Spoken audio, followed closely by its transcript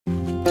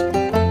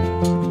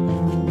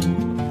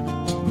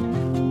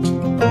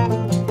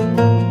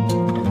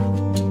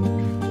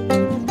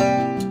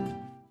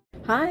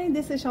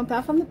this is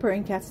Chantal from the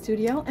Purring Cat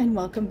Studio, and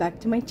welcome back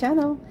to my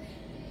channel.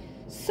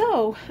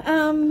 So,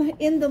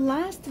 in the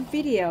last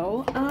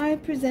video, I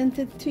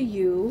presented to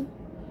you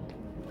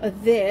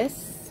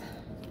this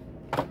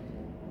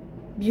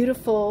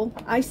beautiful,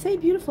 I say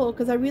beautiful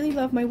because I really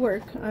love my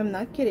work, I'm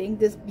not kidding,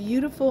 this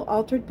beautiful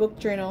altered book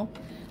journal.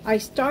 I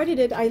started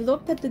it, I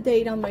looked at the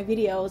date on my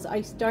videos,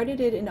 I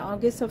started it in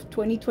August of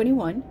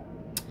 2021.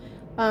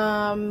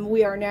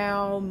 We are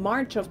now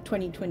March of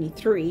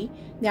 2023.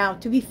 Now,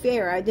 to be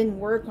fair, I didn't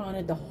work on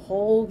it the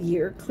whole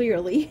year,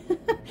 clearly.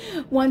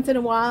 Once in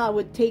a while, I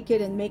would take it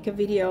and make a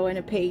video and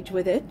a page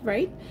with it,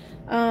 right?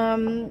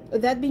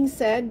 That being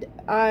said,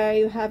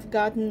 I have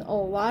gotten a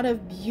lot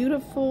of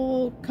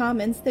beautiful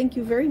comments. Thank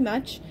you very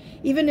much.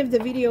 Even if the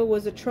video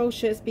was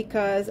atrocious,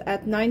 because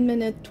at 9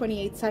 minutes,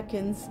 28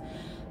 seconds,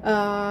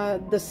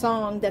 the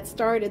song that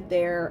started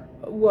there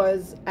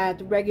was at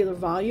regular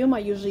volume. I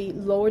usually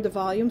lower the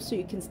volume so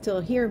you can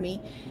still hear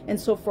me, and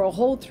so for a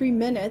whole 3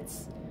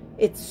 minutes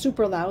it's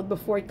super loud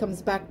before it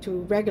comes back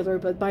to regular,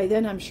 but by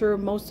then I'm sure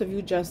most of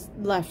you just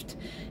left,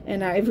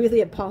 and I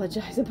really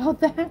apologize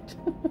about that.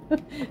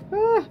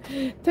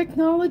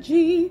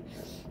 Technology.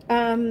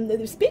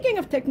 Speaking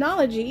of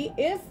technology,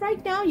 if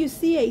right now you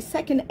see a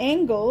second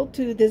angle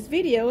to this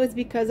video, it's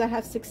because I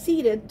have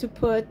succeeded to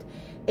put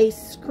a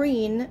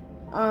screen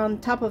on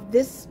top of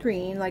this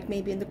screen, like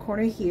maybe in the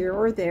corner here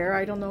or there.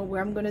 I don't know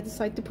where I'm going to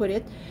decide to put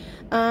it.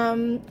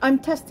 I'm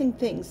testing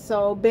things,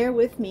 so bear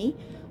with me.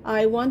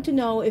 I want to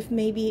know if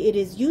maybe it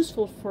is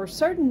useful for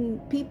certain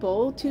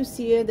people to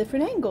see a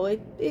different angle.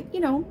 You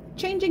know,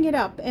 changing it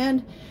up.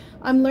 And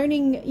I'm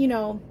learning, you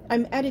know,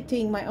 I'm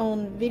editing my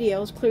own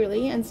videos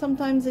clearly, and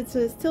sometimes it's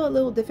still a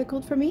little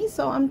difficult for me,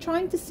 so I'm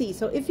trying to see.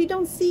 So if you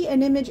don't see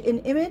an image in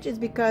image, it's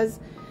because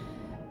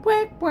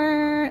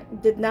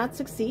did not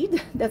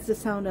succeed. That's the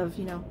sound of,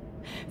 you know,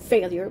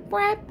 failure.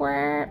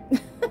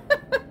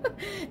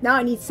 Now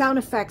I need sound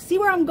effects. See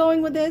where I'm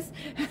going with this?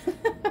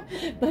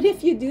 But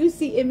if you do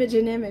see image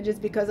in image, it's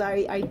because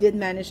I did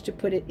manage to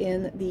put it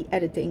in the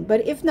editing.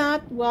 But if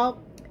not, well,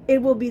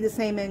 it will be the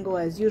same angle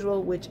as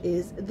usual, which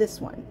is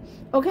this one.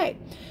 Okay,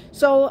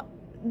 so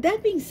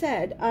that being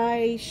said,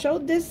 I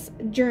showed this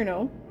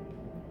journal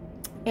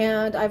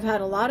and I've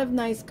had a lot of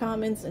nice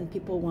comments and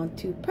people want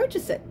to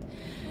purchase it.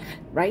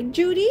 Right,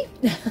 Judy?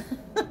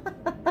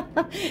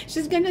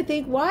 She's gonna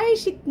think, why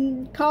is she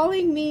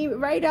calling me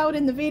right out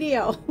in the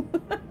video?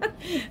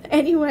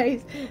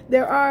 Anyways,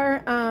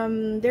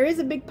 there is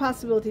a big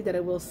possibility that I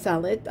will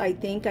sell it. I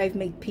think I've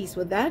made peace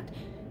with that,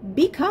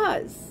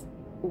 because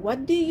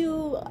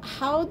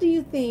how do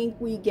you think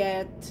we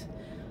get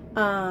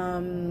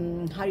how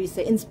do you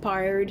say,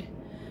 inspired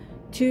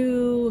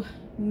to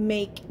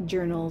make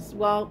journals?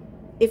 Well,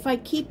 if I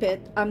keep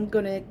it, I'm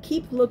gonna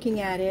keep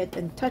looking at it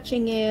and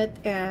touching it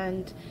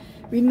and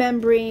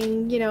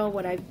remembering, you know,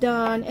 what I've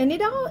done, and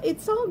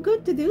it's all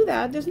good to do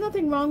that. There's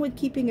nothing wrong with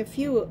keeping a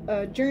few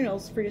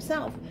journals for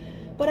yourself.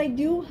 But I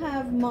do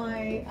have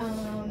my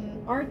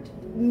art.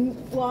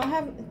 Well, I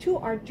have two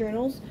art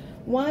journals.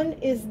 One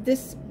is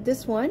this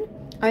one.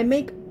 I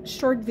make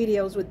short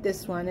videos with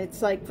this one.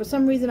 It's like, for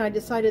some reason I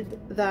decided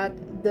that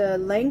the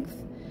length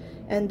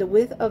and the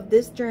width of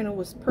this journal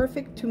was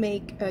perfect to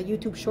make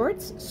YouTube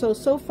shorts.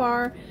 So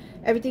far,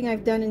 everything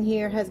I've done in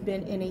here has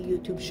been in a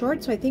YouTube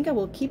short. So I think I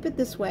will keep it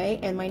this way,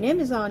 and my name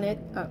is on it,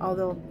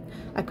 although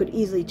I could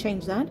easily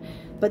change that.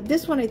 But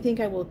this one I think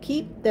I will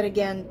keep. That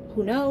again,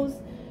 who knows?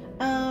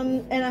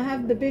 And I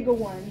have the bigger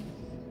one,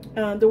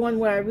 the one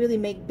where I really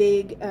make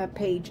big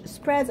page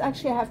spreads.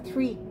 Actually, I have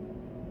three.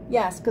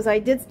 Yes, because I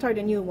did start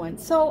a new one.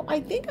 So I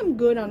think I'm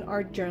good on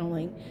art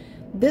journaling.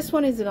 This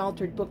one is an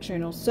altered book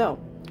journal. So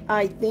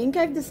I think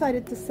I've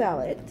decided to sell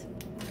it,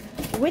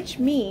 which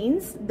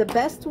means the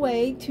best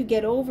way to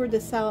get over the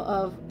sale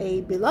of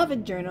a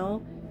beloved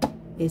journal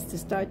is to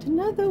start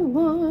another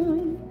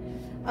one.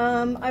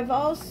 I've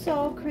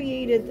also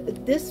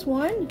created this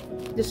one,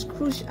 the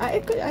squishy.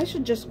 I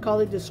should just call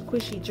it the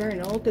squishy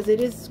journal, because it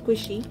is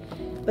squishy.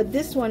 But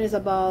this one is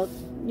about,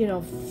 you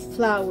know,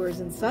 flowers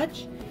and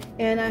such.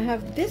 And I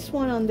have this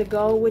one on the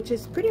go, which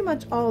is pretty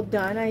much all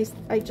done.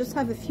 I just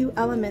have a few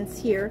elements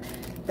here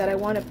that I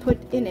want to put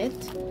in it,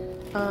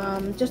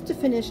 just to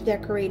finish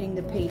decorating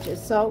the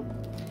pages. So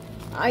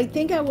I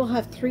think I will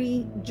have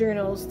 3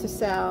 journals to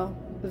sell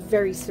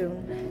very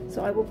soon.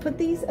 So I will put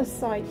these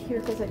aside here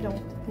because I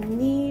don't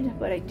need,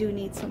 but I do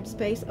need some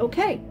space.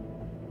 Okay,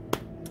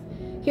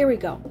 here we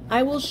go.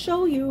 I will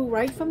show you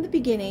right from the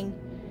beginning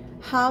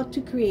how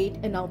to create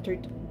an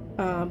altered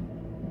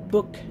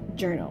book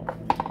journal.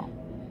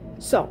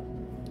 So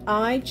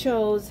I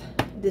chose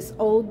this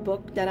old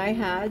book that I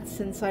had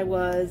since I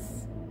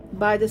was,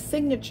 by the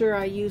signature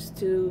I used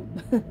to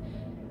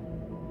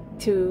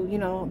you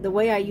know, the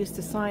way I used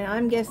to sign,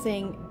 I'm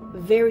guessing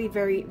very,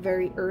 very,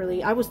 very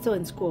early. I was still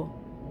in school,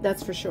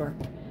 that's for sure.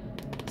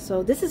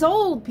 So this is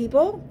old,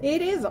 people.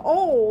 It is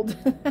old.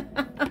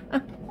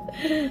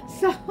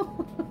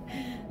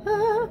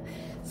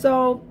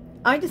 So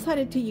I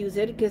decided to use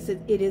it because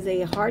it is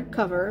a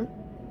hardcover,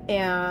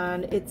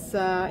 and it's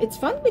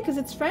fun because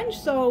it's French,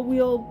 so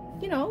we'll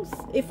you know,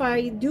 if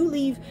I do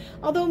leave,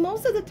 although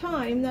most of the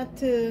time, not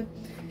to,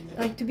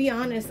 like, to be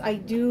honest, I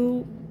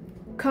do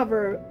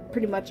cover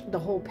pretty much the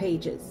whole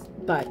pages,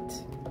 but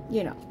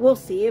you know, we'll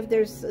see. If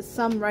there's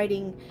some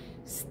writing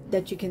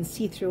that you can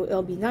see through,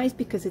 it'll be nice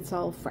because it's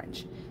all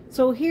French.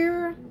 So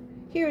here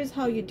is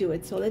how you do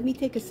it. So let me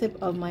take a sip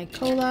of my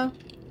cola.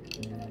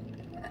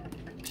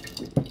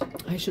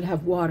 I should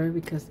have water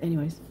because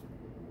anyways.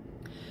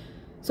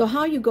 So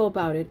how you go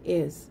about it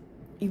is,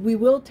 we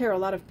will tear a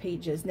lot of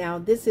pages. Now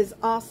this is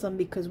awesome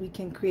because we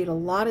can create a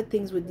lot of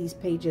things with these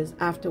pages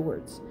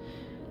afterwards.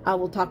 I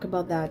will talk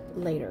about that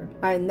later.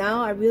 And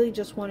now I really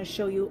just want to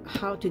show you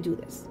how to do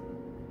this.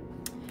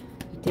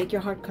 You take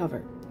your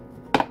hardcover.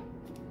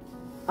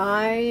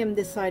 I am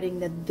deciding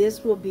that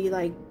this will be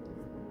like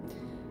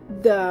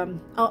the,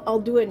 I'll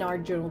do an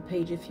art journal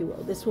page, if you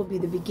will. This will be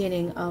the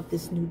beginning of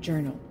this new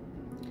journal.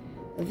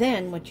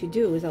 Then what you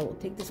do is, I will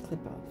take this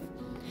clip off.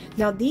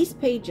 Now these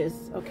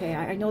pages, okay,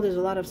 I know there's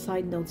a lot of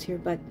side notes here,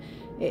 but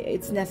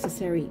it's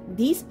necessary.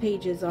 These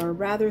pages are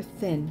rather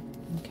thin.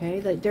 Okay,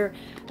 they're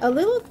a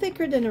little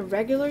thicker than a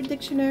regular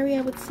dictionary,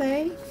 I would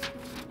say,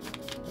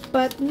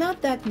 but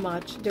not that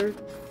much.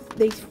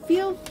 They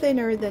feel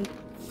thinner than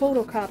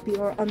photocopy,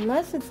 or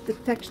unless it's the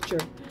texture,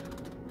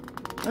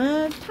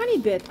 a tiny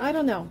bit, I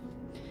don't know.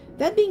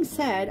 That being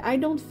said, I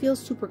don't feel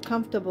super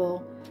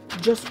comfortable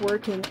just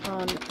working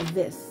on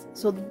this.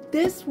 So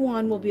this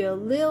one will be a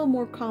little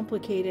more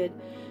complicated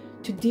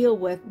to deal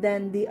with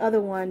than the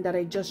other one that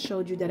I just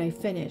showed you that I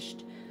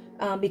finished.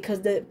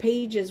 Because the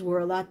pages were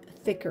a lot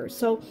thicker.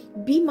 So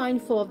be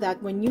mindful of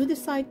that when you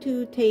decide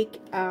to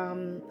take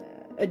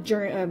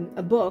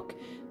a book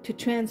to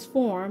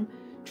transform.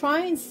 Try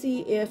and see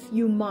if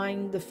you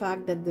mind the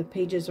fact that the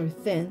pages are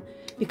thin,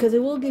 because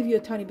it will give you a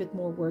tiny bit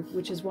more work,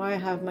 which is why I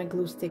have my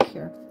glue stick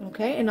here.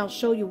 Okay, and I'll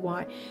show you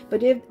why.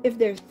 But if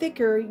they're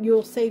thicker,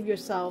 you'll save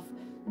yourself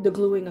the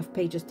gluing of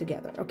pages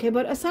together. Okay,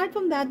 but aside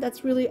from that,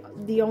 that's really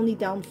the only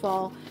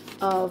downfall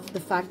of the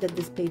fact that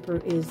this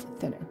paper is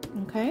thinner.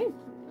 Okay.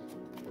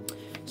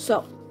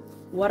 So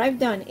what I've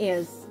done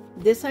is,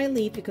 this I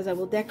leave because I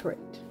will decorate.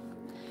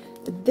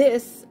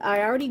 This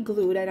I already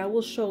glued, and I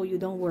will show you,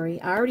 don't worry.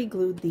 I already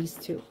glued these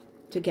two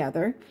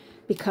together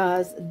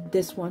because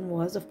this one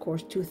was, of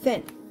course, too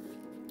thin.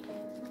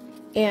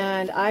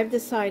 And I've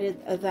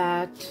decided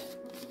that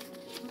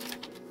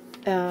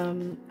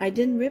I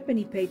didn't rip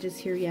any pages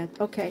here yet.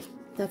 Okay,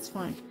 that's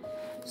fine.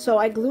 So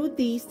I glued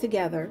these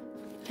together,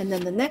 and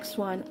then the next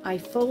one I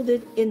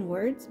folded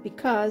inwards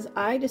because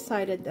I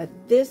decided that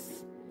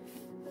this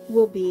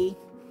will be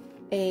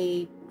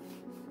a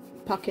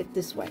pocket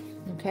this way.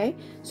 Okay,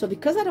 so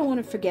because I don't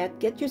want to forget,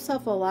 get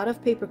yourself a lot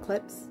of paper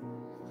clips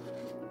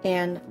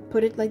and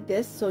put it like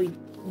this so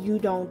you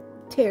don't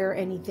tear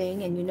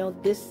anything, and you know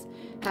this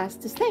has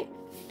to stay.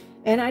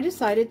 And I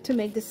decided to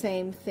make the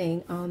same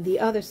thing on the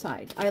other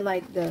side. I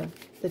like the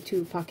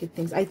two pocket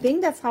things. I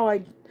think that's how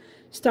I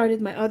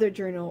started my other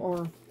journal,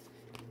 or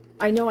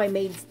I know I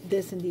made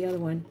this in the other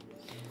one.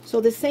 So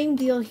the same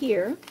deal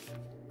here.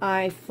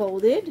 I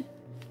folded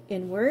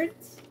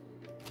inwards.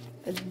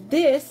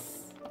 This,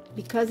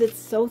 because it's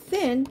so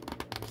thin,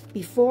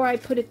 before I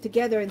put it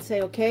together and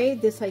say, okay,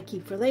 this I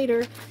keep for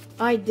later,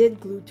 I did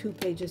glue two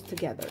pages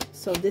together.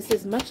 So this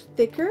is much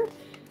thicker,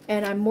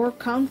 and I'm more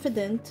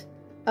confident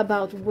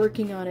about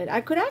working on it.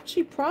 I could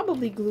actually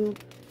probably glue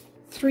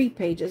 3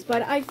 pages,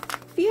 but I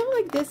feel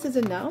like this is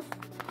enough,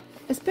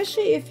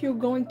 especially if you're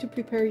going to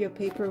prepare your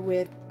paper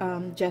with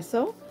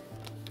gesso.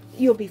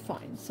 You'll be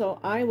fine. So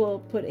I will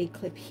put a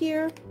clip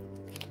here,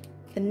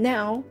 and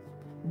now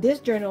this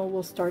journal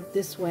will start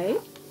this way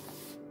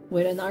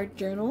with an art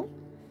journal,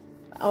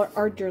 or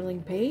art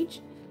journaling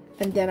page,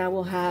 and then I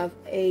will have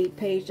a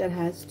page that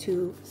has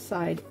 2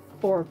 side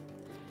or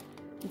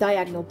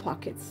diagonal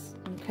pockets.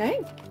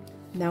 Okay,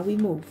 now we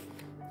move.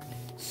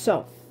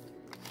 So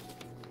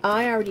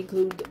I already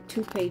glued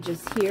 2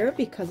 pages here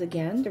because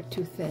again they're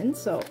too thin,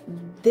 so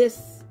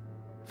this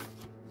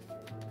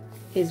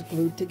is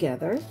glued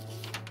together.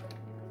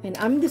 And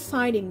I'm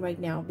deciding right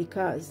now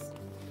because,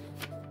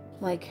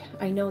 like,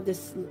 I know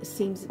this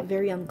seems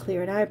very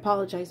unclear, and I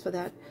apologize for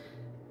that,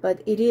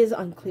 but it is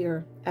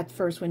unclear at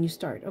first when you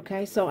start.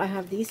 Okay, so I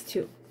have these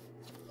 2,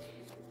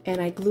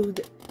 and I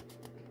glued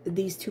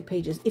these 2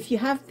 pages. If you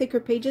have thicker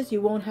pages,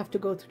 you won't have to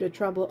go through the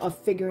trouble of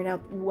figuring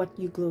out what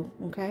you glue.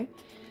 Okay,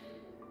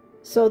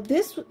 so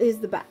this is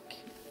the back.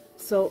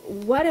 So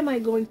what am I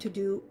going to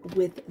do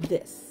with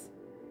this?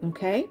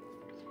 Okay,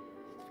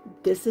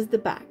 this is the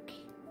back.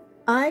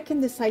 I can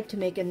decide to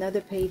make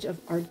another page of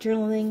art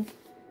journaling.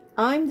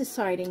 I'm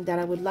deciding that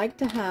I would like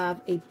to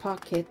have a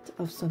pocket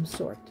of some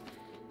sort,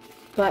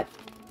 but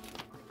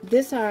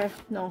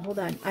hold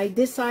on. I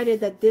decided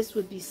that this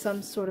would be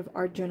some sort of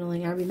art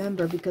journaling. I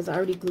remember because I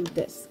already glued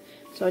this.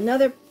 So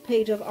another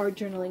page of art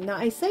journaling. Now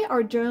I say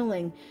art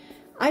journaling,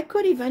 I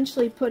could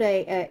eventually put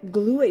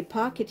glue a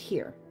pocket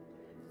here,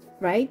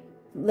 right?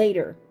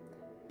 Later,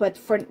 but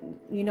for,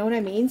 you know what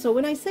I mean? So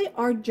when I say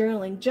art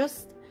journaling,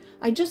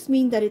 I just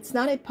mean that it's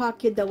not a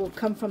pocket that will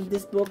come from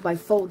this book by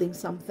folding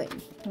something.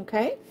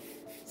 Okay,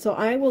 So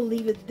I will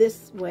leave it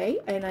this way,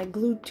 and I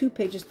glued 2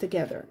 pages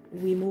together.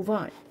 We move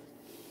on.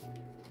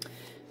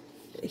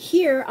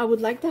 Here, I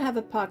would like to have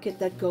a pocket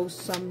that goes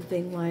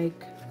something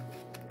like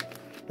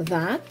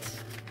that,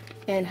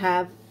 and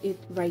have it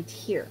right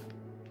here.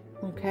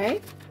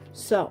 Okay,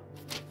 so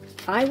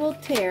I will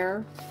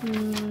tear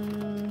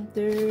 2,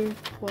 3,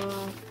 4,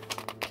 5,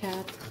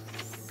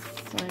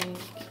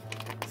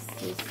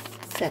 6,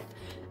 7.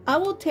 I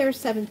will tear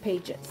 7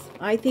 pages.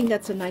 I think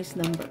that's a nice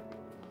number.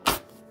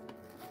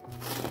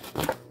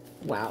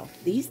 Wow,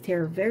 these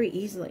tear very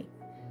easily.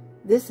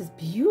 This is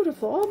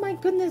beautiful. Oh my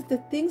goodness, the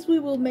things we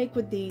will make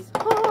with these.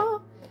 Ah,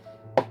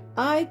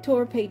 I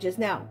tore pages.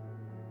 Now,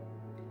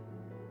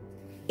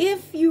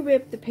 if you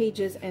rip the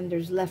pages and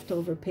there's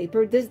leftover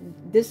paper, this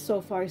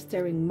so far is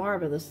tearing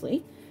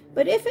marvelously.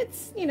 But if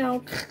it's, you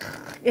know,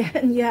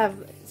 and you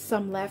have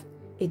some left,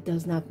 it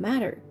does not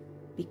matter,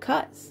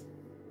 because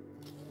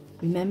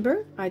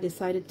remember, I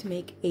decided to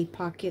make a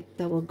pocket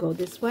that will go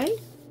this way.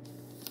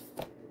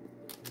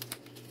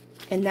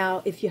 And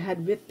now if you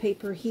had ripped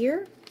paper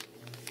here,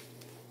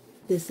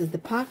 this is the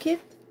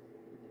pocket.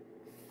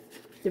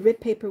 The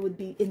ripped paper would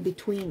be in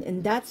between,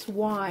 and that's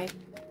why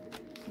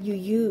you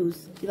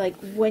use, like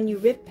when you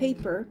rip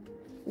paper,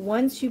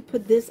 once you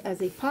put this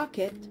as a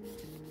pocket,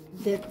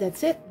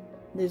 that's it.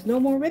 There's no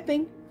more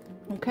ripping.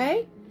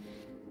 Okay?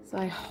 So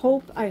I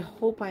hope I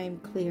am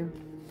clear.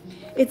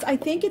 I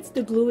think it's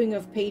the gluing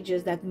of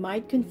pages that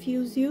might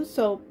confuse you.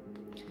 So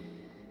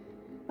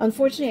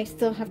unfortunately, I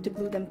still have to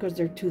glue them because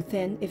they're too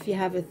thin. If you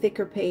have a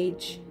thicker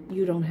page,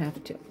 you don't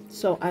have to.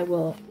 So I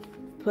will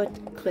put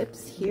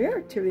clips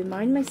here to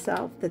remind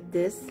myself that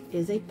this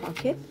is a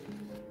pocket,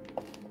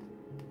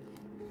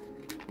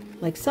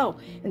 like so.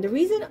 And the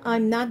reason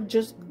I'm not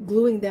just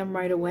gluing them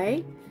right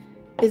away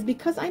is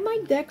because I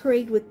might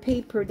decorate with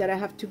paper that I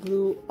have to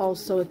glue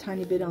also a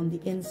tiny bit on the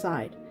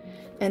inside.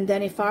 And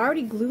then if I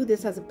already glue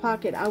this as a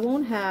pocket, I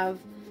won't have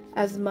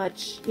as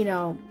much, you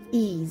know,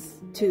 ease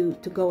to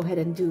go ahead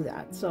and do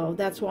that. So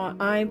that's why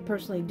I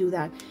personally do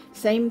that.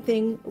 Same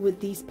thing with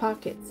these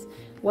pockets.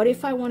 What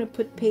if I want to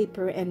put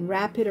paper and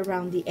wrap it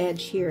around the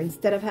edge here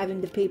instead of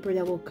having the paper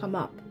that will come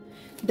up?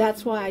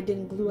 That's why I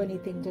didn't glue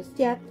anything just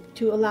yet,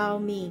 to allow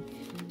me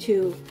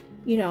to,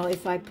 you know,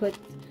 if I put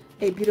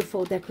a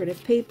beautiful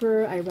decorative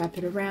paper, I wrap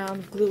it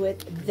around, glue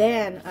it,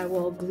 then I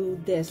will glue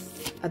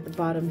this at the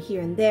bottom here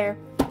and there.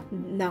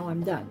 Now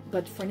I'm done.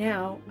 But for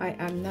now,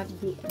 I'm not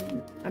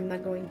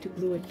going to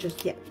glue it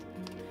just yet.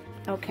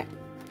 Okay,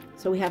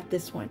 so we have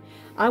this one.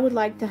 I would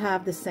like to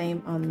have the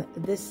same on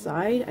this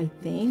side, I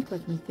think.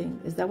 Let me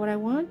think. Is that what I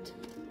want?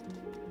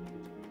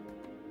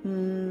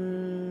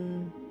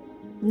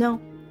 No.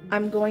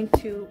 I'm going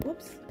to,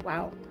 whoops,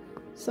 wow.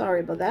 Sorry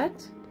about that.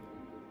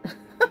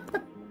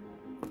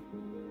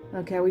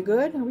 Okay, are we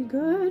good? Are we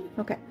good?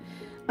 Okay.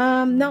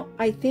 No,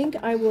 I think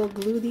I will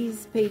glue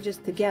these pages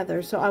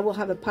together. So I will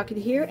have a pocket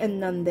here and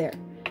none there.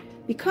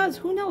 Because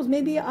who knows,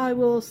 maybe I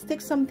will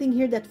stick something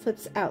here that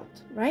flips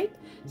out, right?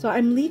 So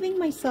I'm leaving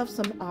myself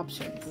some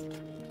options.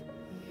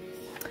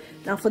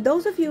 Now, for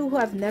those of you who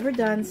have never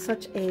done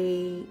such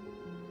a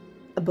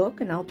book,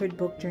 an altered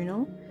book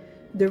journal,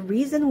 the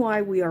reason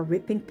why we are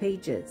ripping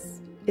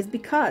pages is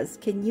because,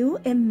 can you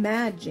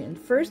imagine,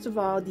 first of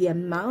all, the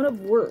amount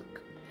of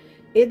work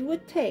it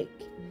would take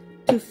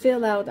to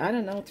fill out, I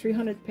don't know,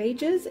 300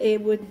 pages?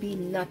 It would be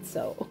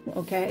nutso,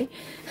 okay?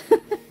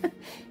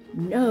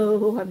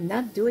 No, I'm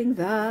not doing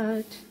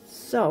that.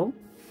 So,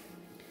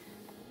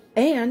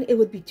 and it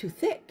would be too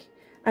thick.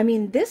 I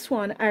mean, this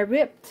one, I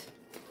ripped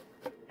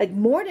like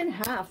more than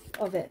half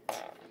of it.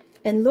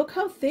 And look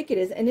how thick it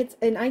is. And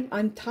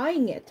I'm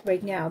tying it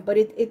right now, but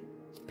it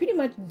pretty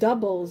much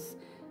doubles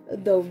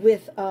the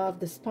width of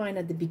the spine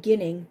at the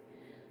beginning,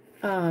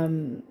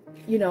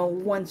 you know,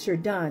 once you're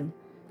done.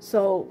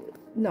 So,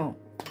 no,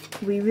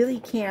 we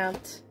really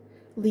can't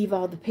leave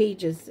all the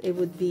pages. It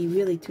would be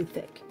really too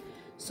thick.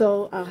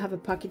 So I'll have a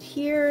pocket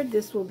here.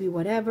 This will be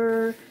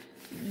whatever.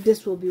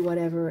 This will be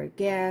whatever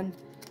again.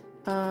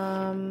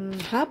 How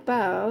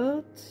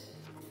about,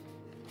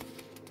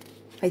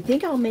 I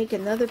think I'll make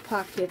another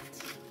pocket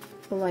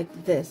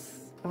like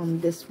this on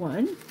this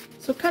one.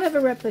 So kind of a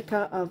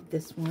replica of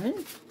this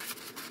one.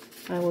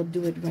 I will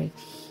do it right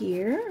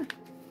here,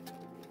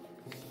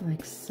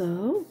 like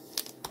so.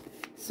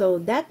 So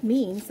that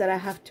means that I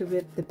have to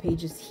rip the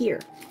pages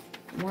here.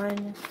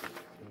 1,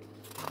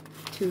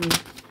 2,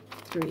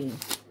 3,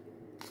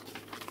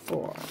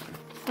 4,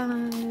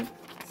 5,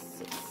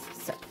 6,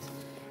 7.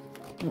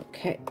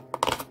 Okay.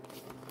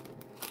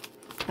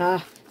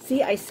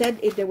 See, I said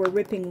they were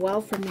ripping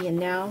well for me, and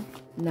now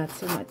not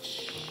so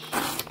much.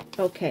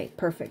 Okay,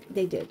 perfect.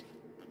 They did.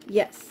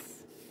 Yes.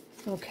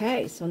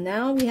 Okay, so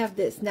now we have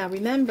this. Now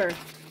remember,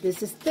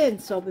 this is thin,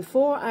 so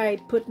before I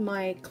put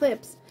my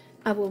clips,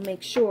 I will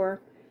make sure,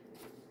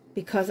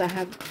 because I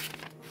have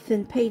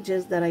thin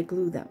pages, that I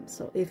glue them.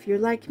 So if you're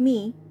like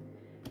me,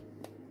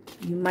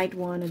 you might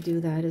want to do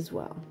that as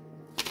well.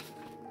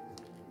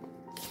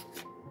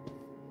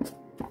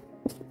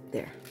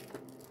 There.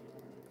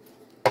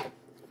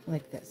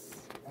 Like this.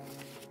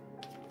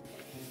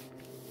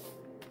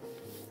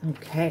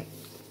 Okay.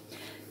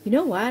 You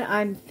know what?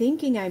 I'm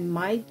thinking I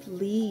might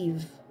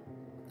leave.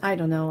 I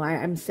don't know.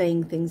 I'm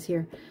saying things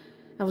here.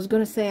 I was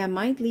going to say I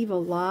might leave a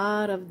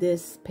lot of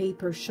this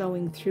paper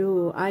showing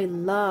through. I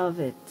love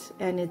it.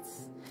 And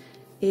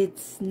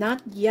it's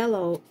not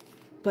yellow,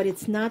 but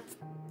it's not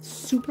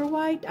super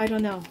white. I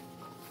don't know.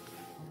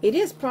 It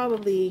is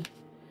probably,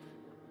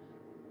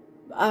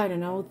 I don't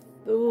know.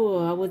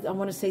 Oh, I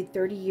want to say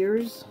 30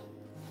 years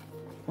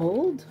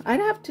old. I'd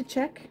have to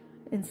check.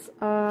 And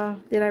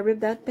did I rip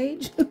that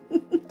page?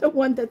 The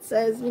one that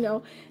says, you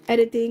know,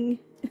 editing.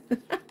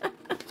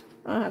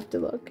 I'll have to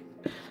look.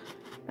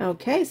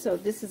 Okay, so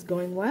this is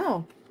going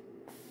well.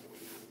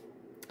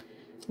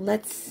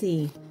 Let's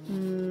see.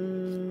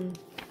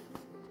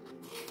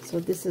 So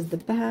this is the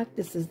back.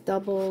 This is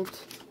doubled.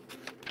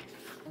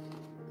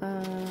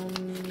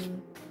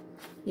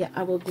 Yeah,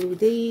 I will glue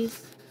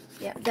these.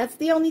 Yeah, that's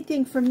the only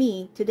thing for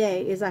me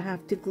today is I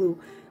have to glue.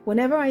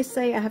 Whenever I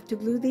say I have to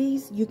glue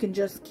these, you can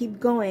just keep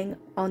going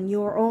on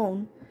your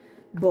own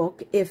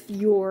book if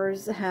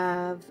yours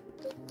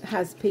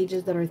has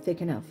pages that are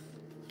thick enough.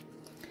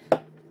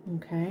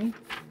 Okay.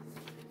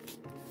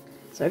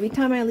 So every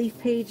time I leave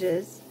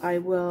pages, I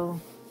will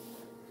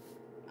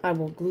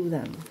glue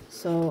them.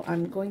 So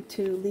I'm going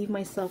to leave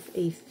myself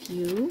a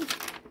few.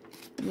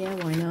 Yeah,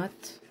 why not?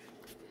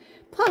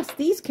 Plus,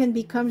 these can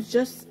become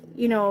just,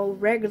 you know,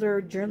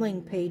 regular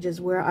journaling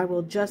pages where I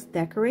will just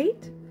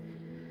decorate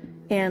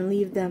and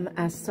leave them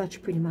as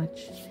such pretty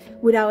much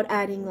without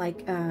adding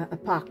like a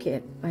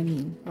pocket, I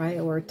mean, right?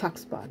 Or a tuck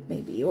spot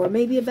maybe, or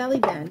maybe a belly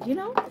band, you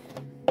know?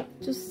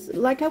 Just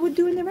like I would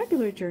do in the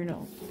regular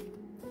journal.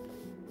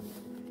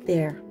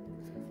 There.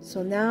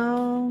 So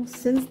now,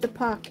 since the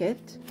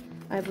pocket,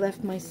 I've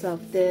left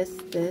myself this.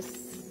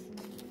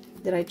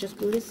 Did I just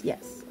glue this?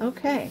 Yes.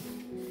 Okay.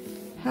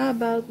 How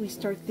about we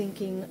start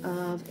thinking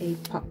of a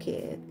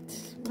pocket?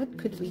 What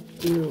could we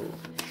do?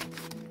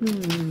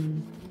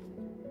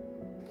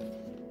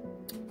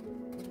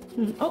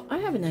 Oh, I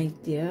have an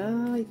idea,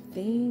 I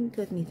think.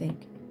 Let me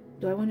think.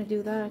 Do I want to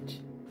do that?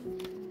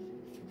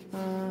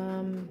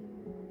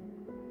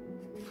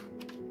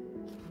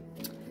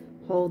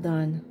 Hold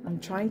on. I'm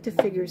trying to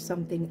figure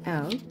something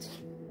out.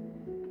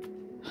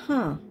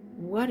 Huh.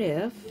 What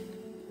if...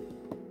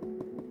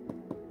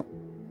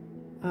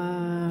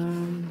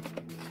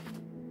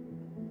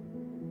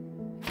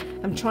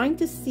 I'm trying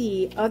to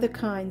see other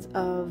kinds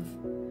of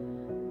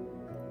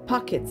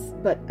pockets,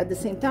 but at the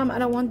same time, I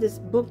don't want this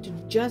book to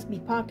just be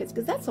pockets,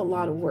 because that's a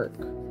lot of work.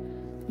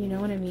 You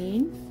know what I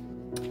mean?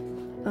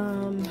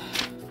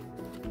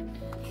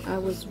 I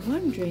was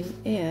wondering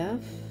if...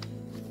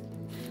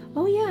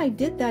 Oh yeah, I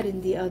did that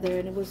in the other,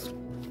 and it was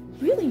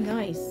really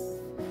nice.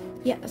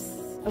 Yes.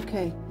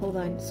 Okay, hold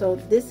on. So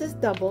this is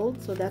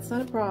doubled, so that's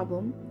not a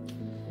problem.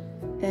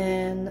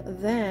 And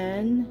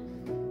then...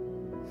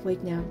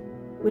 Wait now.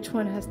 Which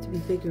one has to be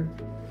bigger?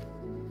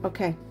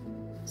 Okay.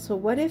 So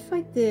what if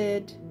I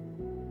did...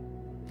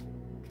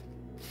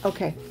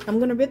 Okay, I'm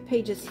going to rip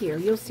pages here.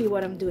 You'll see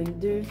what I'm doing.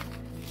 2, 3,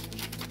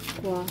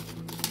 4,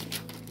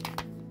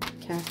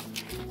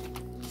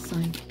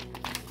 5,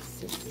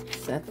 6,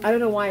 7. I don't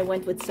know why I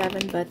went with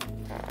 7, but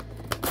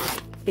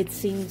it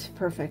seemed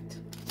perfect.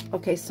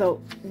 Okay,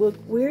 so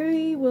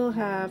we will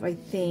have, I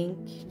think,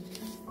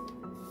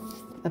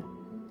 a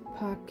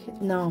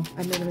pocket. No,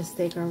 I made a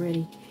mistake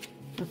already.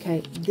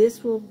 Okay,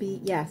 this will be,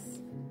 yes.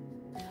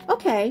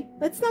 Okay,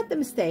 that's not the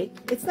mistake.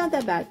 It's not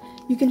that bad.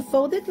 You can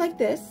fold it like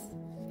this.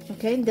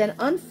 Okay, and then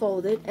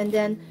unfold it, and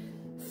then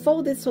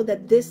fold it so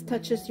that this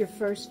touches your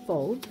first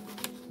fold.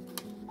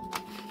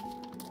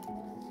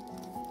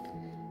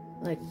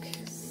 Like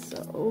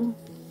so.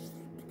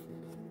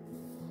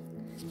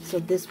 So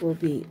this will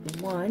be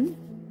 1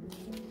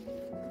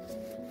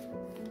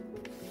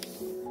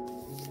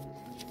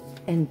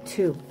 and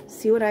 2.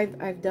 See what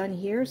I've done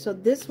here? So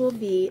this will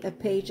be a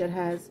page that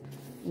has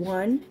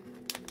 1,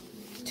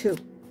 2.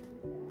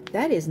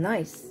 That is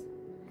nice.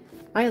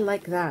 I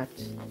like that.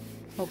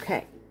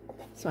 Okay.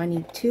 So I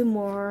need 2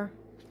 more.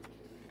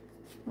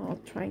 I'll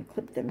try and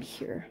clip them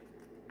here.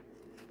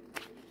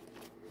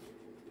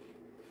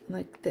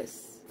 Like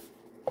this.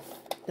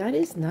 That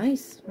is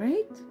nice,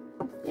 right?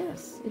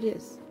 Yes, it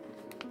is.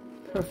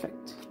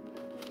 Perfect.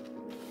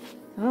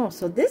 Oh,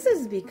 so this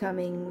is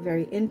becoming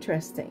very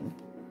interesting.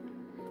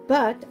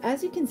 But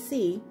as you can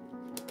see,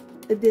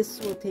 this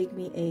will take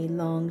me a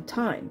long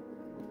time.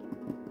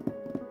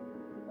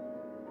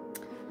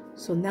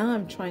 So now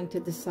I'm trying to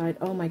decide,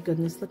 oh my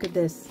goodness, look at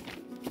this.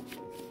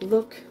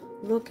 Look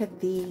at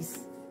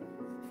these.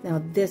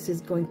 Now this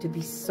is going to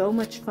be so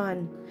much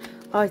fun.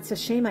 Oh, it's a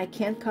shame I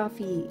can't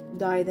coffee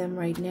dye them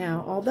right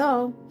now.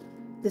 Although,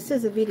 this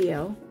is a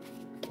video.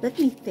 Let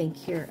me think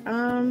here.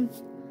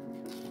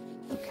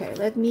 Okay,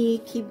 let me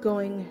keep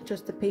going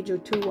just a page or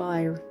two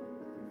while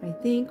I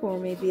think, or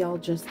maybe I'll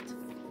just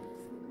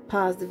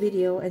pause the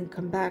video and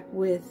come back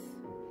with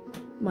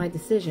my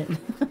decision.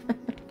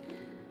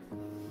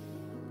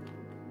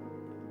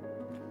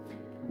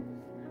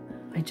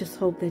 I just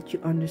hope that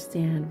you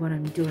understand what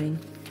I'm doing.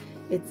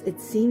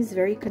 it seems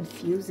very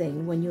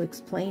confusing when you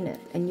explain it,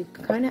 and you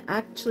kind of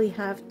actually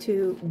have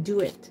to do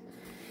it.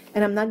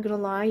 And I'm not gonna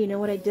lie, you know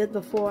what I did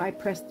before I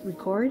pressed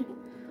record?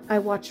 I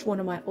watched one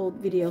of my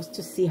old videos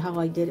to see how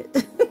I did it.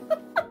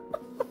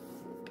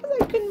 Because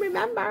I couldn't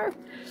remember.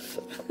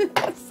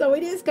 So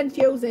it is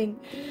confusing.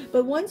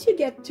 But once you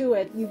get to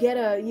it, you get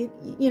a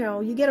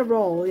you get a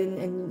roll,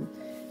 and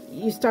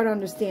you start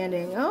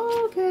understanding,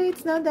 oh, okay,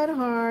 it's not that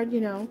hard,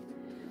 you know.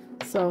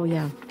 So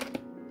yeah.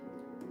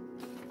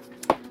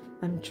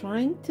 I'm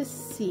trying to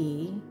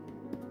see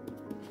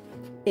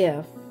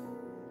if,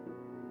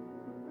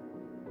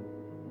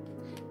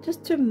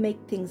 just to make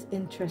things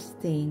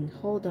interesting,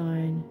 hold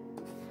on.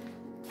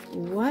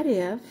 What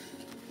if,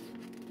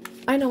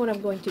 I know what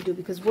I'm going to do,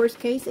 because worst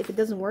case, if it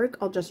doesn't work,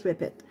 I'll just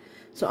rip it.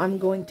 So I'm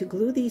going to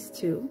glue these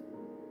two.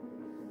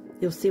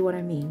 You'll see what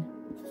I mean.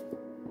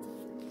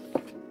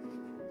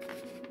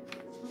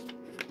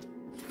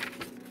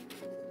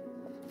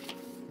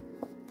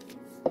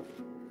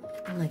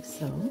 Like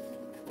so.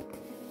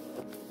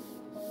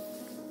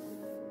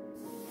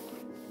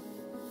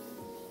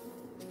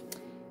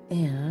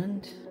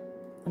 And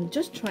I'm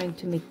just trying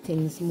to make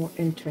things more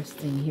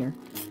interesting here.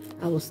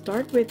 I will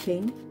start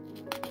ripping.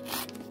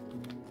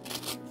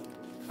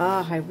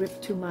 Ah, I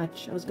ripped too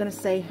much. I was going to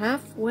say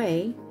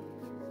halfway,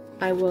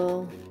 I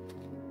will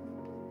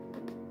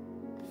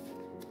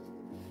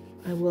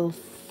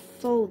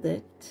fold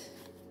it.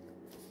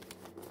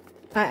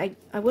 I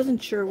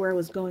wasn't sure where I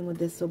was going with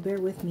this, so bear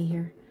with me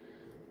here.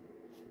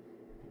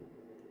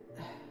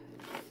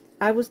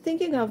 I was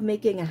thinking of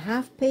making a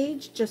half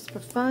page just for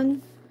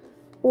fun,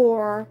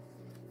 or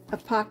a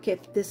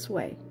pocket this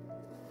way.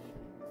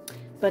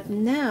 But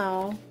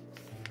now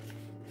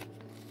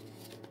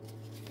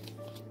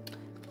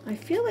I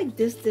feel like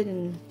this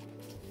didn't.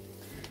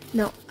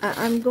 No,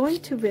 I'm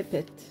going to rip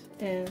it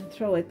and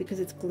throw it because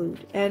it's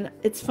glued, and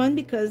it's fun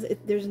because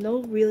there's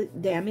no real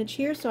damage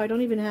here, so I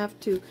don't even have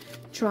to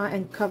try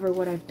and cover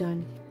what I've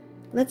done.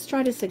 Let's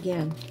try this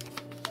again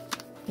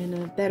in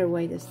a better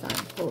way this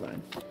time. Hold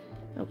on.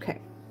 Okay.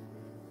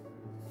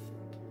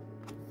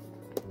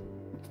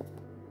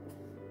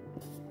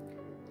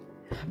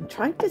 I'm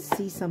trying to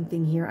see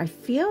something here. I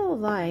feel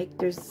like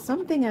there's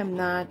something I'm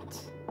not,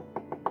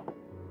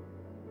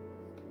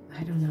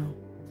 I don't know.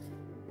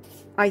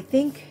 I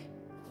think,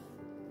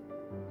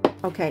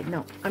 okay,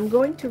 no, I'm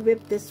going to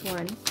rip this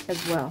one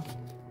as well.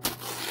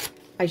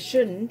 I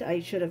shouldn't,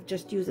 I should have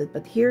just used it,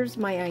 but here's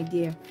my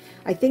idea.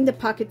 I think the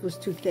pocket was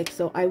too thick,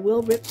 so I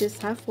will rip this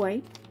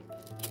halfway.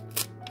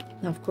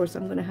 Now, of course,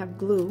 I'm going to have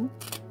glue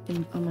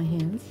on my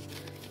hands,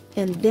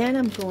 and then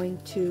I'm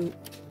going to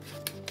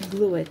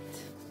glue it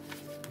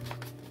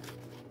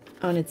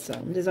on its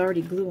own. There's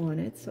already glue on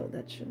it, so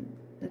that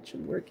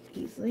should work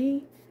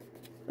easily.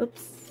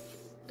 Oops,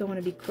 don't want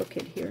to be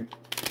crooked here.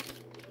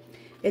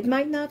 It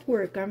might not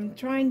work. I'm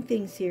trying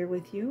things here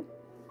with you.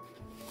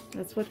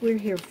 That's what we're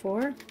here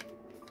for.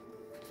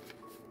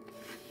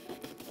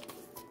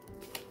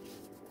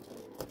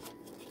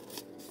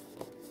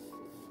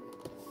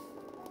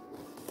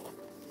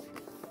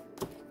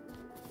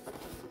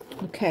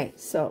 Okay,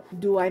 so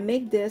do I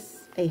make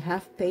this a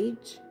half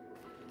page?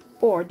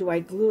 Or do I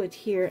glue it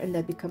here and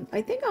that becomes...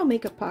 I think I'll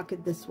make a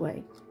pocket this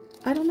way.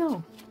 I don't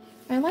know.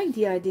 I like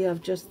the idea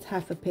of just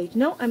half a page.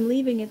 No, I'm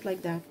leaving it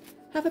like that.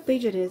 Half a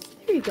page it is.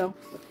 Here you go.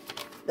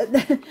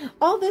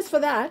 All this for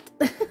that.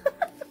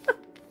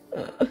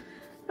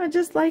 I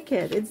just like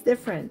it. It's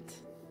different.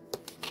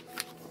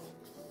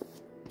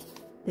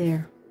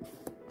 There.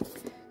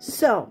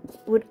 So,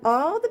 with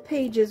all the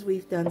pages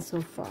we've done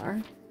so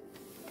far,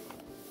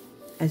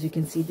 as you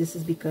can see, this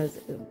is because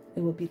it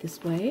will be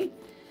this way.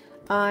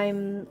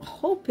 I'm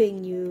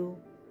hoping you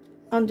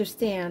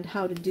understand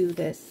how to do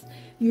this.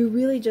 You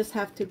really just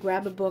have to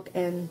grab a book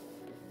and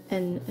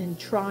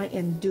try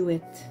and do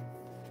it,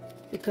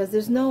 because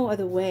there's no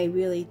other way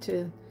really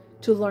to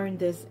learn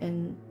this,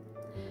 and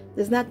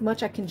there's not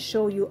much I can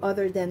show you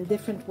other than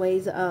different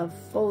ways of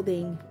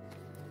folding,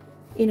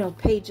 you know,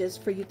 pages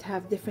for you to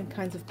have different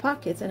kinds of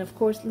pockets. And of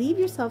course, leave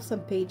yourself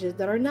some pages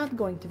that are not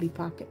going to be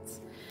pockets.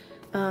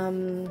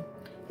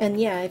 And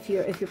yeah, if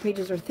your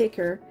pages are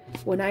thicker,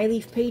 when I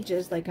leave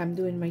pages like I'm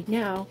doing right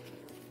now,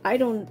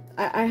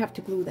 I have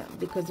to glue them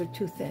because they're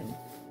too thin.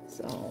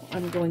 So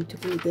I'm going to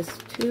glue this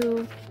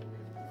too,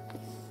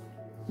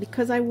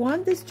 because I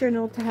want this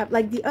journal to have,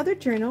 like the other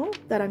journal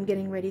that I'm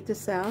getting ready to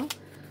sell,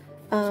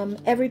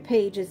 every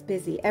page is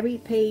busy. Every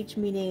page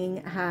meaning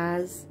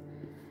has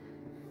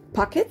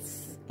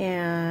pockets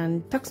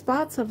and tuck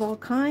spots of all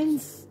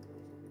kinds,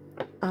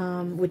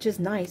 which is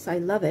nice. I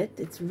love it.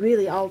 It's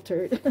really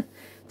altered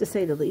to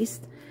say the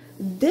least.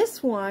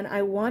 This one,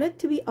 I want it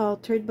to be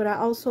altered, but I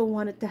also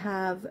want it to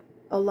have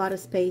a lot of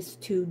space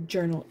to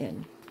journal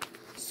in.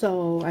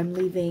 So I'm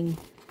leaving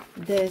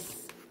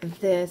this,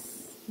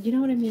 you know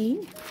what I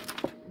mean?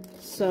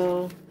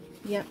 So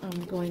yeah,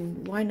 I'm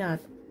going, why not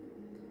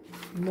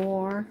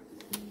more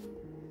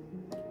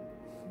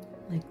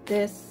like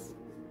this.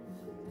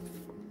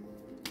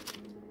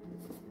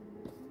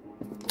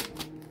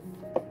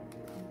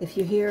 If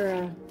you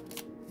hear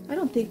I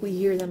don't think we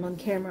hear them on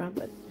camera,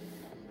 but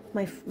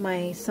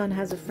my son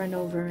has a friend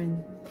over,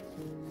 and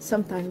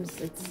sometimes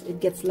it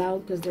gets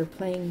loud because they're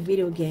playing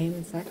video game.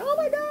 It's like, oh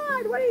my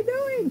God, what are you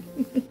doing?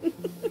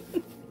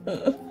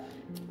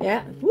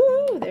 Yeah,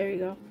 woo, there you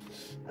go.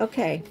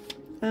 Okay,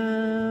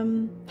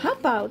 how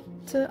about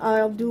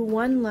I'll do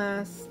one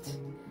last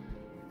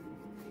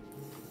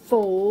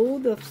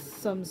fold of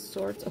some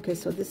sorts. Okay,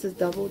 so this is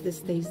double, this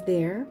stays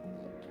there.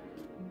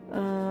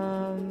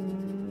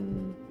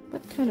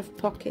 What kind of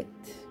pocket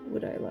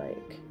would I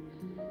like?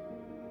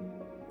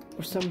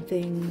 Or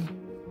something.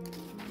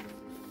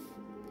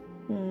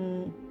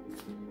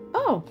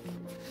 Oh,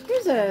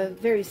 here's a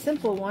very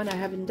simple one I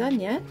haven't done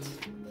yet.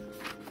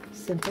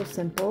 Simple,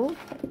 simple.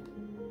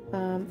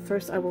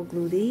 First I will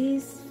glue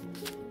these.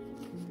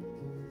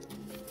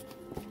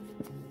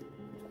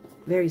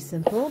 Very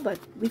simple, but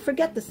we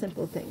forget the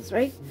simple things,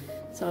 right?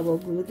 So I will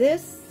glue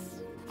this.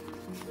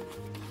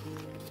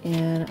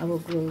 And I will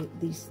glue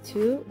these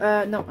two.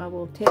 No, I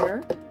will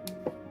tear.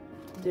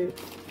 2, 3,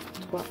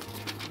 4,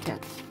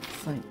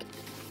 5,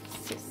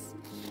 6,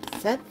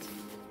 7.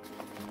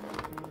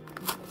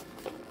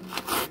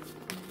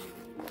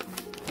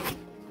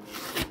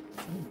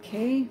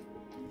 Okay.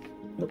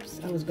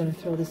 Oops, I was going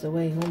to throw this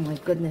away. Oh my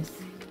goodness.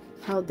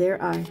 How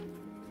dare I?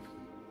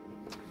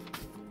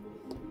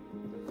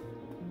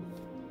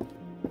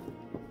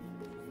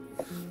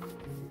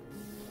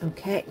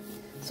 Okay.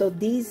 So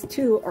these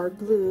two are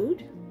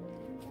glued.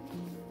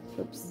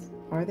 Oops.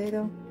 Are they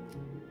though?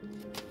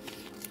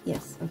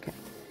 Yes. Okay.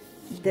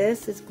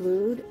 This is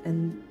glued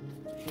and...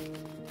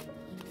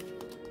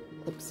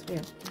 Oops.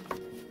 Yeah.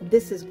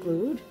 This is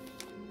glued.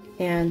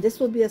 And this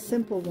will be a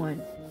simple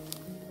one.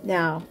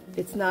 Now,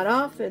 it's not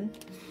often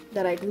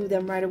that I glue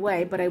them right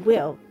away, but I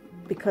will,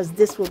 because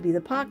this will be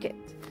the pocket.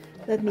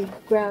 Let me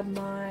grab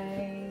my,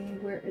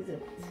 where is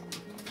it?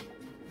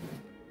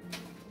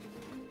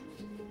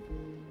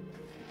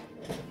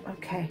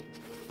 Okay.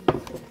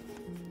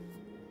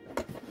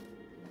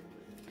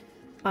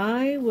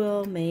 I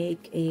will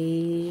make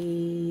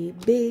a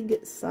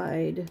big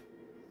side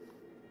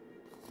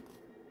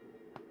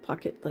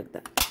pocket like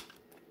that.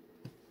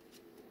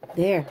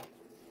 There.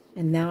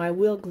 And now I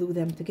will glue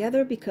them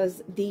together,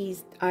 because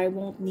these I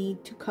won't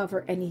need to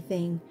cover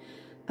anything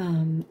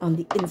on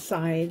the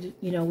inside,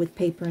 you know, with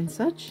paper and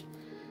such.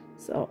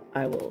 So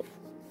I will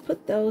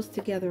put those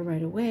together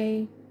right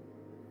away.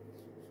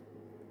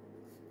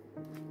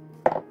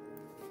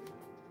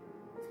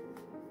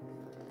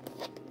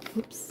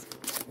 Oops.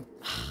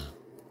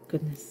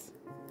 Goodness.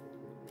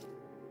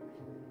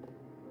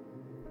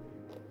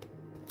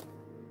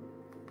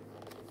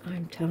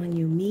 I'm telling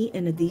you, me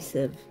and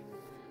adhesive,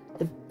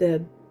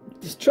 the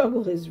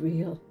struggle is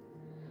real.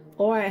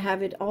 Or I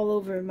have it all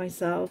over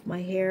myself,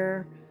 my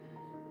hair,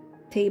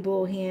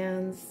 table,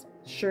 hands,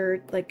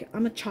 shirt, like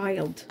I'm a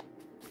child.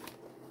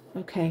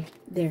 Okay,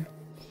 there.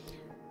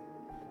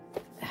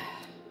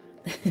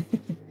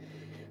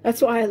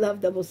 That's why I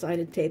love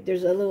double-sided tape.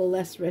 There's a little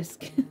less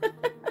risk.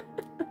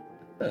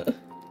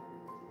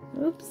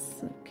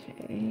 Oops,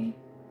 okay.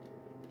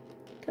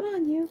 Come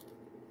on, you.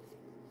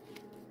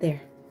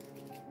 There.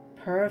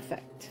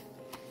 Perfect.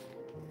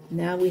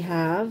 Now we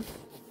have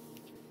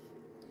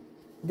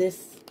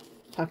this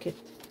pocket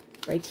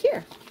right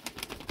here.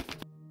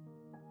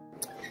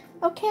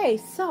 Okay,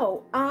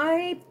 so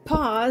I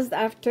paused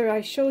after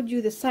I showed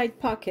you the side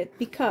pocket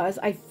because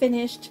I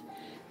finished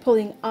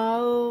pulling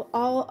all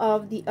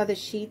of the other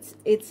sheets.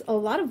 It's a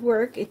lot of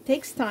work. It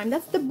takes time.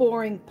 That's the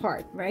boring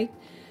part, right?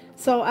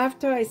 So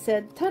after I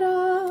said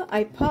ta-da,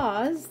 I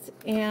paused,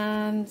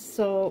 and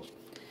so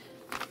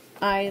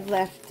I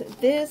left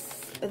this.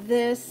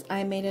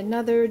 I made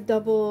another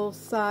double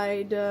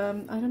side, I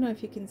don't know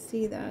if you can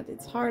see that.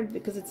 It's hard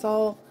because it's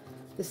all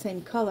the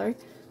same color.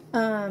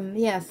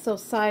 Yeah, so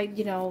side,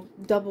 you know,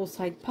 double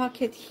side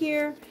pocket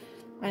here.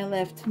 I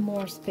left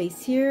more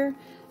space here.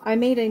 I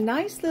made a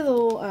nice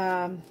little,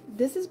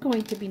 this is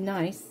going to be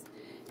nice.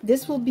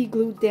 This will be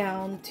glued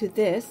down to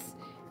this,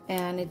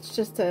 and it's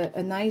just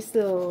a nice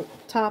little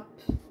top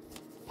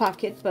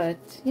pocket, but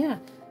yeah.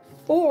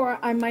 Or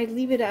I might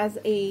leave it as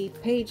a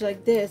page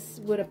like this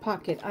with a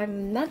pocket.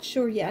 I'm not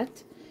sure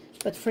yet,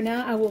 but for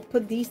now I will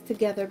put these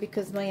together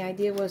because my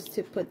idea was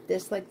to put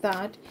this like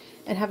that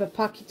and have a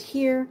pocket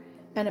here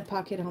and a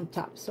pocket on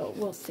top. So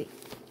we'll see.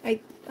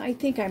 I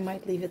think I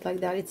might leave it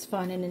like that. It's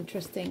fun and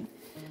interesting.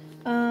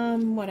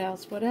 What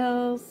else? What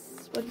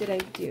else? What did I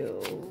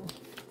do?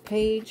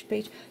 Page.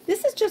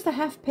 This is just a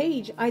half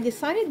page. I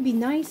decided it'd be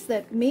nice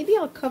that maybe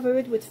I'll cover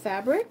it with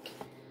fabric.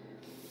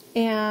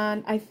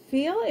 And I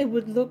feel it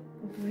would look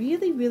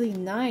really, really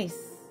nice.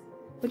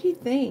 What do you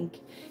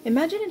think?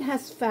 Imagine it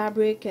has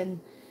fabric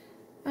and,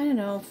 I don't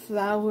know,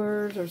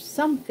 flowers or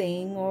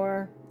something,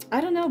 or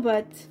I don't know,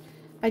 but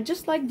I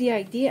just like the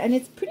idea. And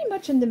it's pretty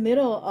much in the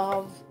middle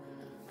of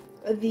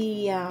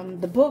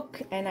the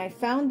book, and I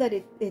found that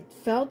it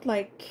felt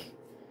like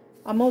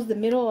almost the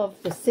middle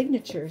of the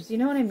signatures. You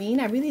know what I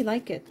mean? I really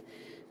like it.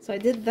 So I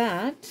did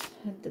that.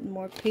 I did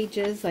more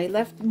pages. I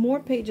left more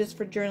pages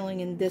for journaling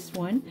in this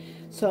one.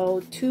 So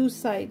 2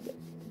 side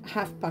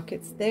half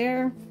pockets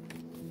there.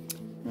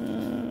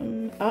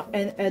 And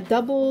a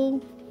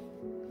double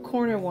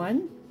corner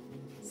one,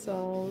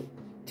 so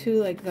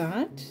 2 like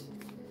that.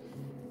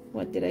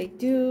 What did I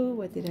do?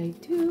 What did I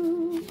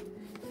do?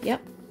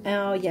 Yep.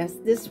 Oh yes,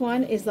 this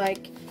one is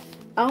like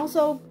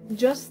also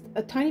just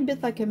a tiny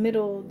bit like a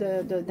middle,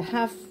 the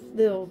half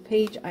little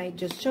page I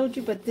just showed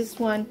you, but this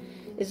one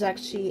is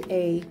actually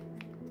a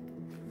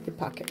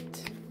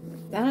pocket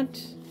like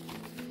that.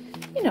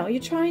 You know, you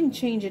try and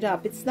change it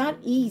up. It's not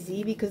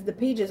easy because the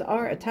pages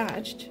are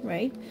attached,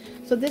 right?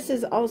 So this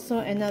is also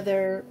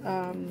another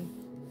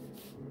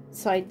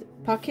side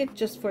pocket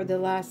just for the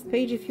last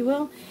page, if you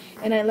will.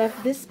 And I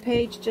left this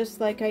page just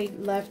like I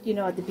left, you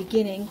know, at the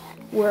beginning,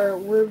 where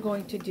we're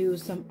going to do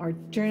some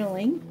art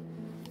journaling.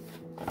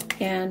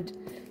 And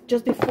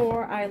just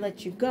before I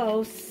let you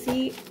go,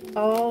 see,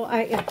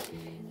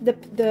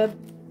 the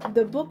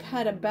book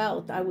had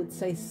about, I would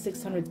say,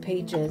 600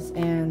 pages,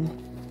 and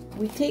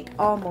we take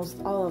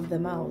almost all of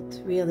them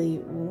out, really,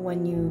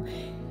 when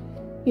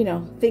you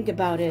know, think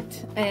about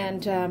it.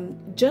 And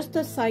just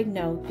a side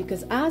note,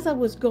 because as I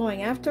was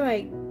going, after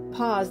I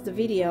paused the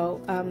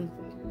video,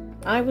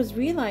 I was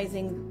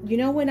realizing, you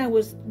know, when I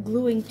was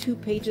gluing 2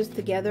 pages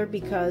together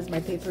because my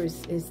paper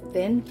is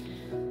thin,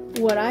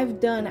 what I've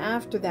done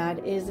after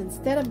that is,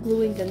 instead of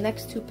gluing the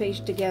next 2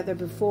 pages together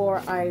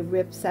before I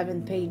rip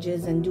 7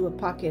 pages and do a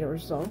pocket or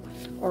so,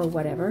 or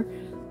whatever,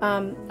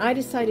 I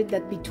decided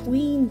that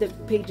between the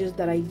pages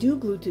that I do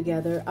glue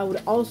together, I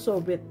would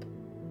also rip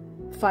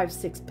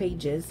 5-6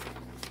 pages,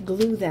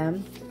 glue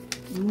them,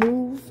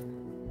 move,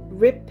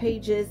 rip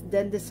pages,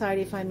 then decide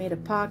if I made a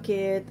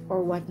pocket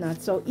or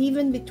whatnot. So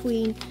even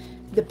between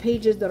the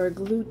pages that are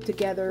glued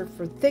together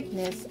for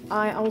thickness,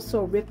 I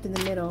also ripped in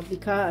the middle,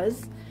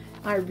 because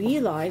I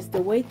realized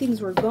the way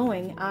things were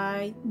going,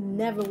 I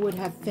never would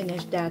have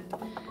finished that,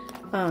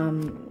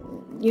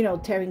 you know,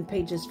 tearing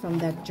pages from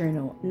that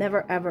journal.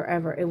 Never, ever,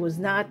 ever. It was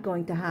not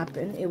going to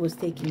happen. It was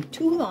taking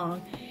too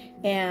long,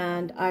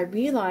 and I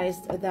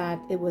realized that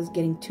it was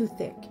getting too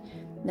thick.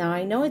 Now,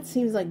 I know it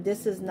seems like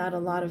this is not a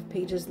lot of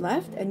pages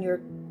left, and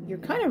you're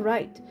kind of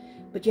right,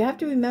 but you have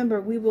to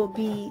remember we will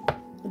be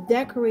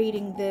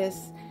decorating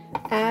this,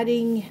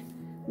 adding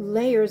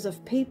layers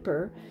of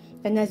paper.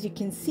 And as you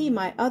can see,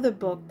 my other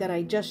book that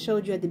I just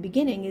showed you at the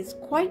beginning is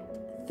quite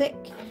thick,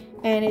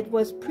 and it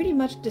was pretty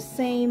much the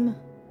same,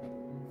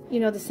 you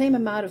know, the same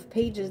amount of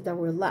pages that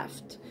were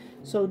left.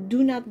 So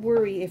do not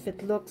worry if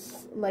it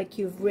looks like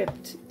you've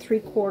ripped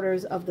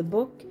 3/4 of the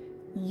book.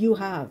 You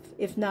have,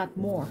 if not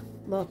more.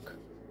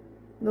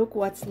 Look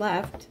what's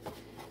left,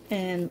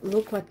 and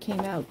look what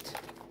came out.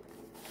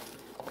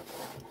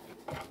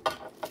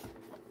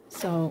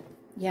 So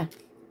yeah,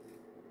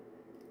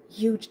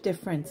 huge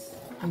difference.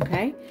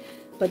 Okay,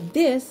 but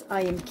this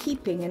I am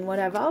keeping. And what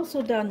I've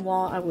also done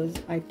while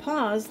I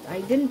paused, I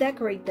didn't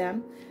decorate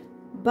them,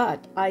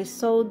 but I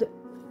sewed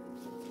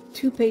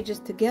 2 pages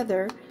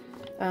together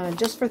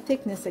just for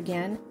thickness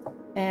again.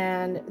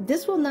 And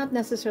this will not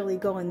necessarily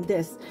go in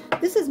this.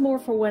 This is more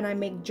for when I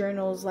make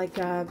journals, like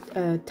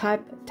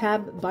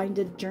tab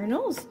binded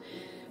journals,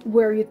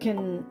 where you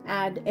can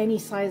add any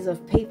size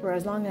of paper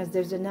as long as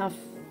there's enough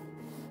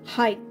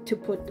height to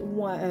put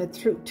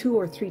through 2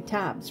 or 3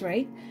 tabs,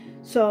 right?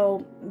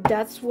 So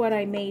that's what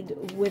I made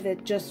with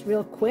it, just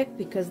real quick,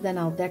 because then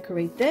I'll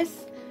decorate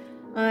this.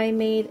 I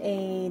made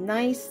a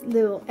nice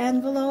little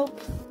envelope,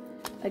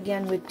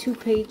 again with 2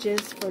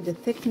 pages for the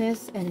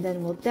thickness, and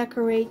then we'll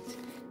decorate.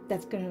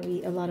 That's going to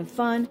be a lot of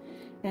fun.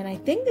 And I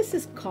think this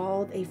is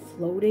called a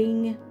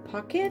floating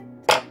pocket,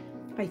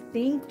 I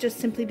think, just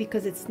simply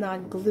because it's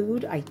not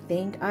glued. I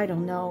think, I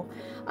don't know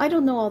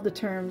all the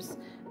terms,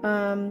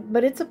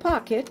 but it's a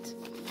pocket,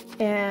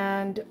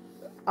 and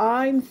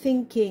I'm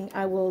thinking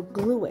I will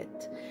glue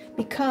it,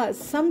 because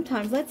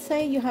sometimes, let's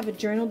say you have a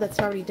journal that's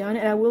already done,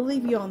 and I will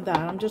leave you on that.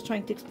 I'm just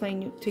trying to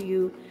explain to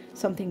you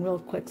something real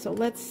quick. So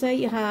let's say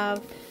you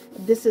have,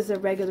 this is a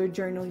regular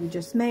journal you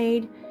just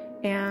made,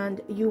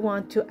 and you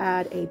want to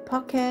add a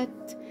pocket.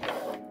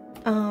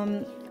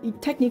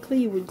 Technically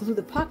you would glue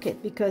the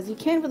pocket, because you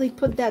can't really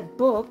put that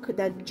book,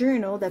 that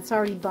journal that's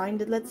already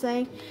binded, let's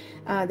say,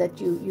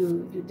 that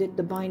you did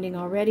the binding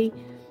already,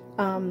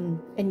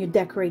 and you're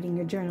decorating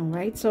your journal,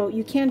 right? So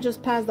you can't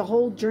just pass the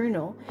whole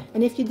journal.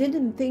 And if you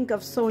didn't think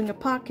of sewing a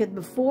pocket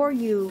before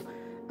you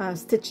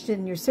stitched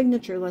in your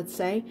signature, let's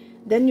say,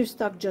 then you're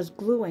stuck just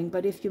gluing.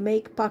 But if you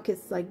make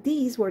pockets like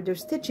these where they're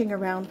stitching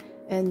around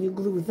and you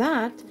glue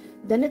that,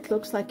 then it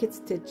looks like it's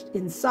stitched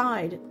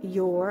inside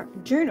your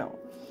journal.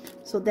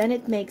 So then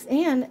it makes,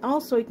 and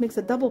also it makes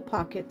a double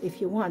pocket if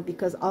you want,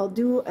 because I'll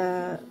do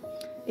a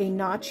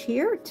notch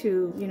here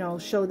to, you know,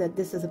 show that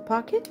this is a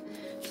pocket.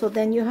 So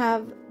then you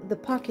have the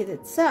pocket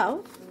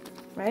itself,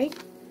 right,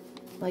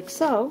 like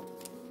so.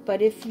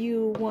 But if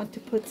you want to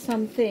put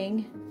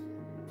something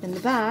in the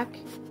back,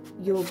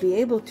 you'll be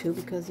able to,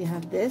 because you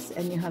have this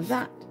and you have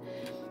that.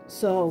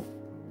 So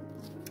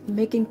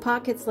making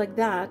pockets like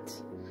that,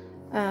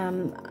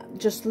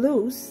 just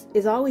loose,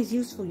 is always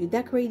useful. You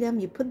decorate them,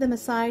 you put them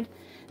aside,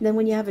 and then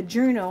when you have a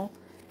journal,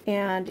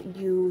 and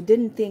you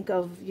didn't think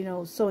of, you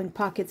know, sewing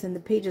pockets in the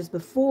pages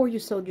before you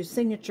sewed your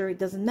signature, it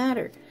doesn't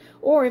matter.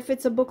 Or if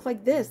it's a book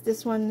like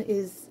this one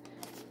is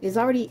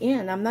already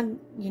in. I'm not,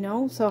 you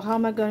know, so how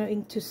am I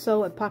going to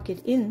sew a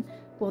pocket in?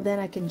 Well, then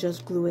I can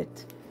just glue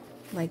it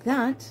like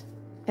that,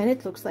 and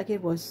it looks like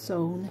it was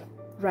sewn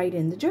right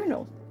in the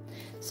journal.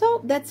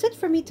 So that's it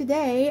for me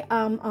today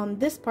on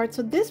this part.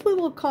 So this we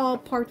will call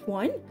part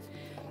 1,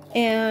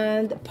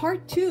 and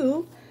part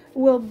 2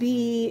 will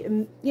be,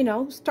 you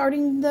know,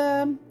 starting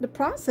the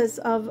process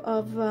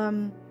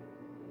of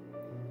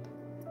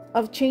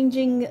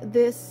changing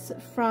this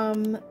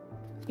from,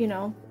 you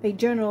know, a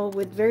journal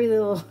with very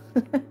little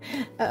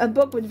a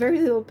book with very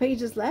little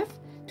pages left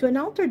to an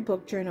altered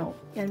book journal.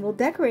 And we'll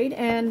decorate,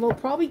 and we'll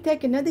probably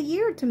take another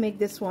year to make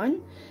this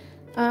one,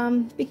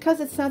 because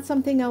it's not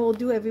something I will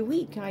do every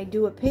week. I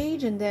do a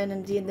page, and then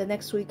in the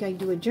next week I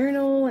do a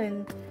journal,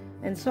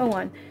 and so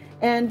on.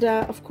 And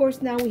of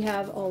course, now we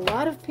have a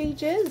lot of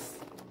pages.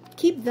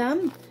 Keep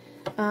them,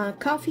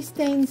 coffee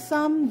stain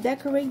some,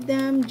 decorate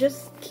them,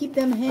 just keep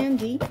them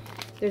handy.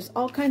 There's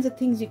all kinds of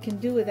things you can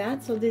do with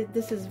that. So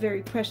this is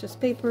very precious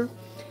paper,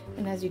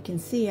 and as you can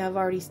see, I've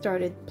already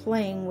started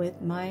playing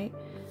with my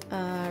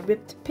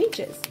ripped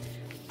pages.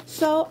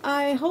 So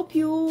I hope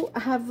you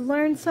have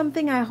learned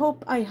something. I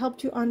hope I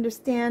helped you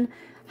understand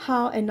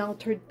how an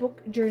altered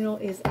book journal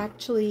is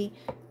actually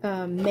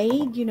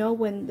made, you know,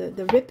 when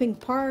the ripping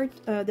part,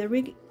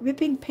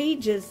 ripping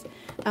pages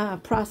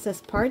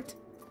process part.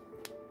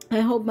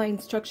 I hope my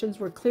instructions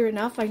were clear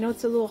enough. I know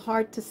it's a little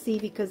hard to see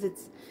because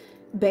it's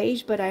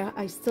beige, but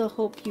I still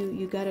hope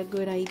you got a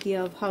good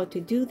idea of how to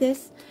do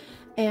this.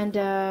 And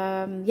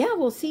yeah,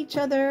 we'll see each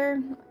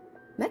other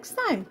next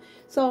time.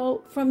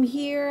 So from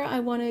here, I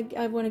want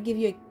to give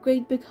you a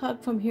great big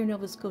hug from here in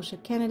Nova Scotia,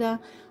 Canada.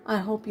 I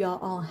hope y'all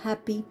all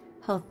happy,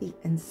 healthy,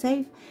 and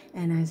safe.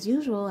 And as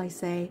usual, I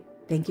say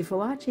thank you for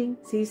watching.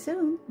 See you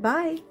soon.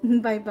 Bye.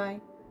 Bye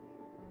bye.